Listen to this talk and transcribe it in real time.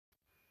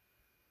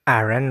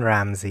Aaron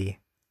Ramsey.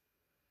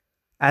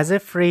 As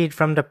if freed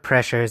from the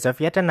pressures of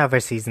yet another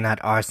season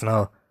at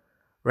Arsenal,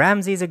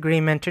 Ramsey's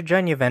agreement to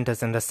join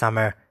Juventus in the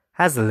summer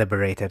has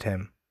liberated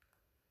him.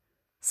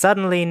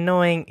 Suddenly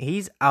knowing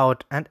he's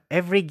out and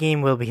every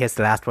game will be his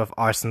last with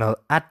Arsenal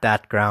at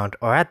that ground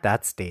or at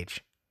that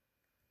stage.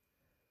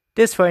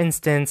 This, for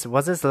instance,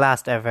 was his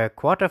last ever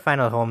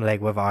quarter-final home leg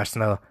with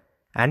Arsenal,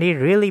 and he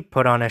really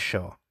put on a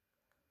show.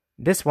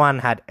 This one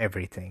had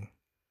everything.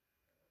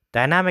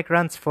 Dynamic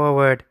runs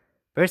forward,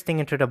 bursting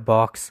into the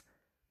box,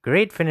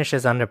 great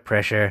finishes under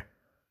pressure,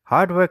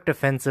 hard work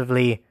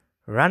defensively,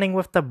 running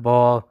with the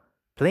ball,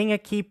 playing a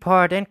key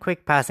part in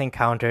quick passing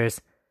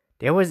counters.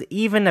 There was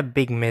even a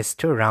big miss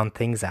to round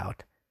things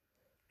out.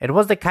 It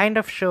was the kind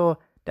of show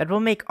that will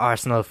make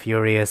Arsenal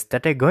furious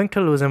that they're going to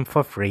lose him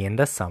for free in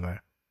the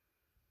summer.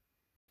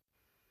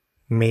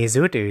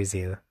 Mesut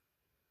Özil.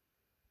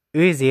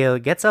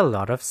 Özil gets a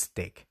lot of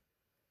stick.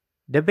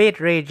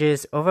 Debate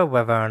rages over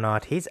whether or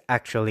not he's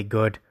actually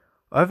good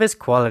or if his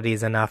quality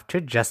is enough to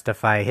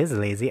justify his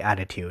lazy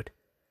attitude.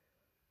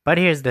 But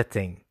here's the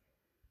thing.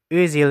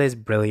 Özil is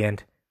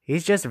brilliant.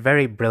 He's just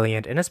very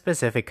brilliant in a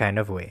specific kind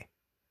of way.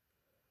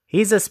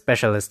 He's a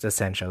specialist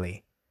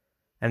essentially.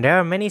 And there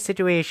are many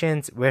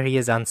situations where he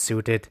is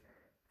unsuited,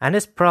 and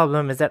his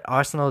problem is that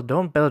Arsenal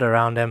don't build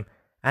around him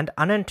and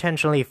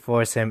unintentionally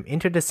force him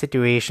into the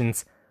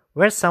situations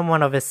where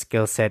someone of his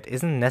skill set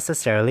isn't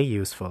necessarily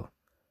useful.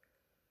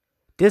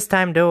 This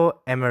time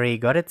though, Emery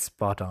got it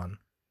spot on.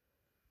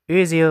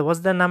 Özil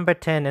was the number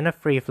 10 in a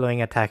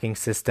free-flowing attacking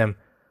system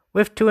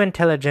with two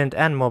intelligent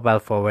and mobile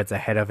forwards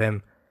ahead of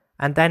him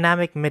and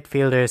dynamic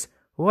midfielders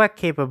who are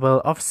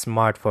capable of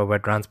smart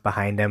forward runs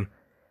behind him,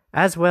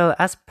 as well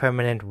as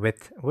permanent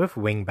width with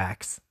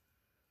wing-backs.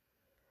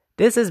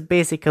 This is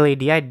basically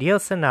the ideal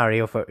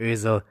scenario for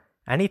Özil,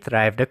 and he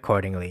thrived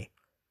accordingly.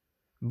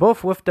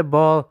 Both with the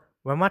ball,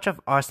 where much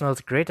of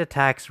Arsenal's great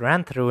attacks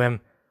ran through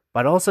him,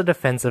 but also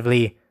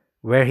defensively,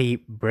 where he,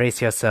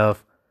 brace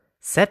yourself,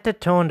 set the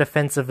tone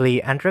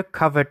defensively and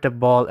recovered the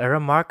ball a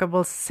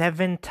remarkable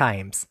 7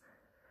 times,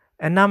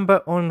 a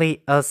number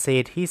only El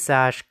Said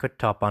Hissaj could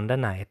top on the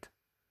night.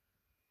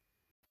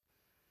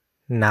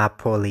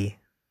 Napoli.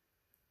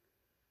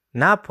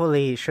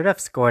 Napoli should have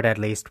scored at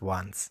least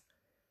once.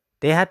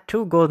 They had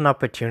 2 golden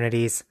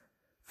opportunities.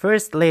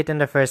 First, late in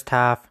the first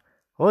half,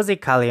 Jose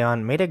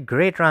Callejon made a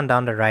great run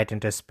down the right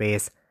into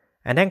space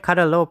and then cut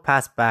a low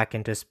pass back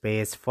into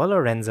space for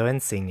Lorenzo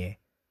Insigne.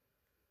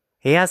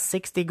 He has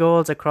 60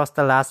 goals across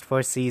the last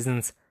 4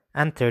 seasons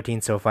and 13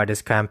 so far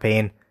this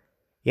campaign,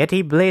 yet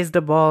he blazed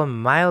the ball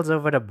miles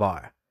over the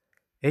bar.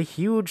 A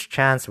huge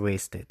chance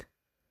wasted.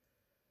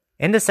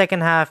 In the second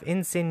half,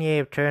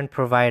 Insigne turned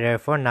provider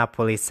for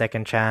Napoli's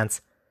second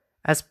chance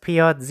as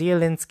Piotr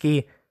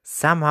Zielinski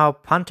somehow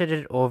punted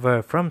it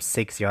over from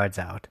 6 yards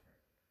out.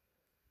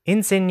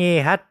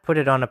 Insigne had put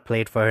it on a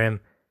plate for him,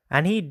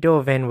 and he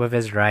dove in with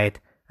his right,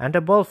 and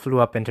the ball flew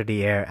up into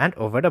the air and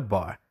over the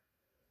bar.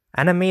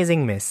 An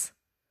amazing miss.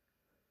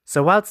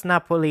 So whilst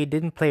Napoli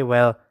didn't play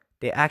well,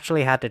 they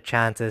actually had the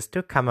chances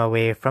to come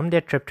away from their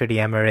trip to the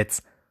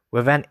Emirates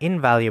with an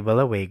invaluable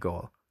away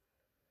goal.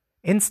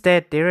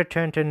 Instead, they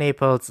returned to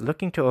Naples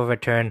looking to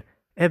overturn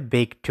a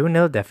big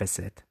 2-0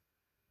 deficit.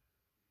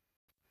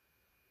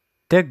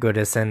 The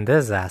Goodison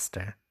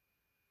disaster.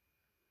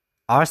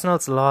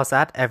 Arsenal's loss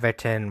at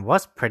Everton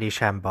was pretty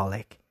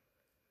shambolic.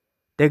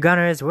 The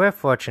Gunners were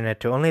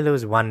fortunate to only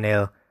lose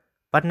 1-0,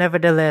 but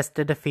nevertheless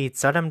the defeat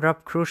saw them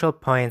drop crucial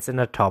points in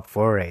the top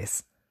 4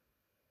 race.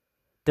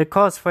 The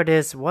cause for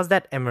this was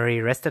that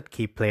Emery rested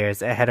key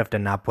players ahead of the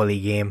Napoli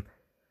game,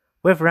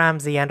 with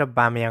Ramsey and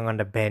Aubameyang on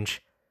the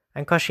bench,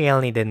 and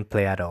Koscielny didn't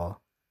play at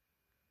all.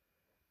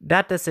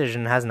 That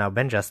decision has now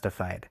been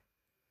justified.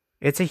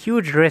 It's a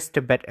huge risk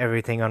to bet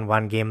everything on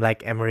one game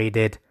like Emery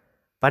did,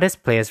 but his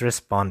players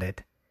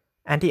responded,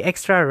 and the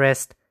extra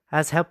rest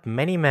has helped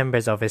many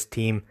members of his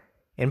team,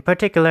 in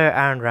particular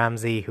Aaron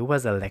Ramsey, who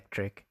was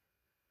electric.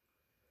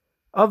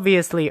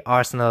 Obviously,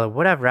 Arsenal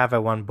would have rather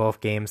won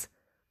both games,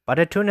 but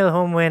a 2-0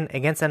 home win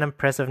against an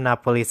impressive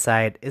Napoli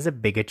side is a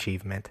big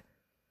achievement.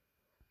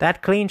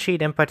 That clean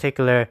sheet in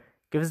particular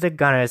gives the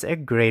Gunners a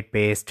great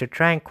base to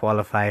try and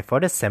qualify for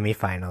the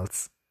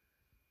semi-finals.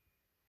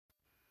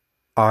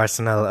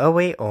 Arsenal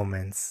away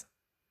omens.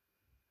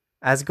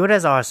 As good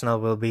as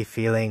Arsenal will be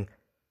feeling,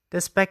 the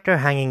spectre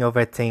hanging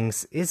over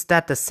things is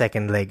that the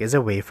second leg is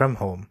away from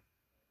home.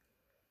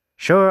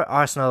 Sure,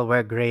 Arsenal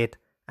were great,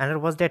 and it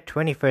was their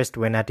 21st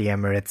win at the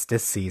Emirates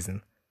this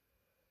season.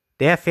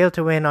 They have failed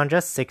to win on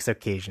just 6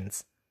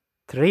 occasions.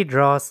 3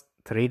 draws,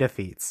 3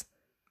 defeats.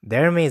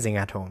 They're amazing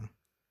at home.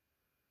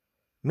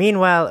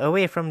 Meanwhile,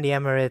 away from the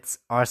Emirates,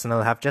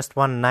 Arsenal have just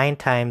won 9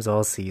 times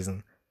all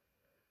season,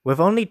 with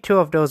only 2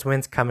 of those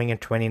wins coming in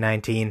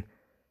 2019,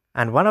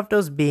 and one of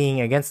those being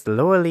against the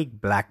lower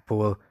league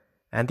Blackpool,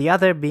 and the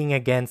other being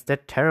against the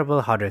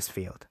terrible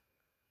Huddersfield.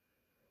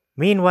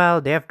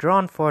 Meanwhile, they have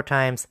drawn 4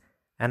 times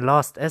and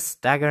lost a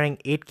staggering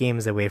 8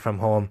 games away from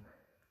home,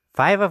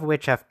 5 of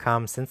which have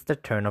come since the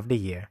turn of the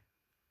year.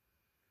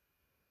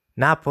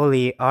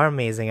 Napoli are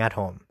amazing at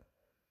home.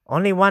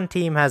 Only one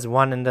team has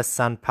won in the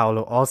San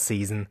Paolo all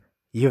season,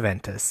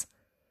 Juventus,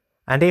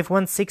 and they've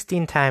won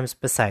 16 times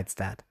besides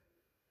that.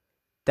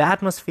 The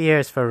atmosphere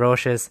is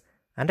ferocious,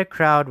 and the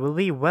crowd will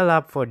be well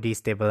up for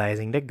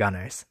destabilizing the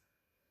Gunners.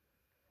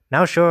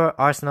 Now sure,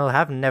 Arsenal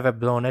have never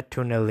blown a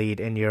 2-0 lead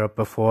in Europe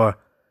before,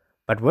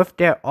 but with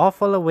their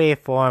awful away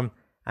form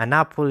and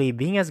Napoli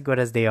being as good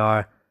as they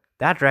are,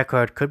 that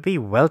record could be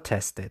well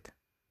tested.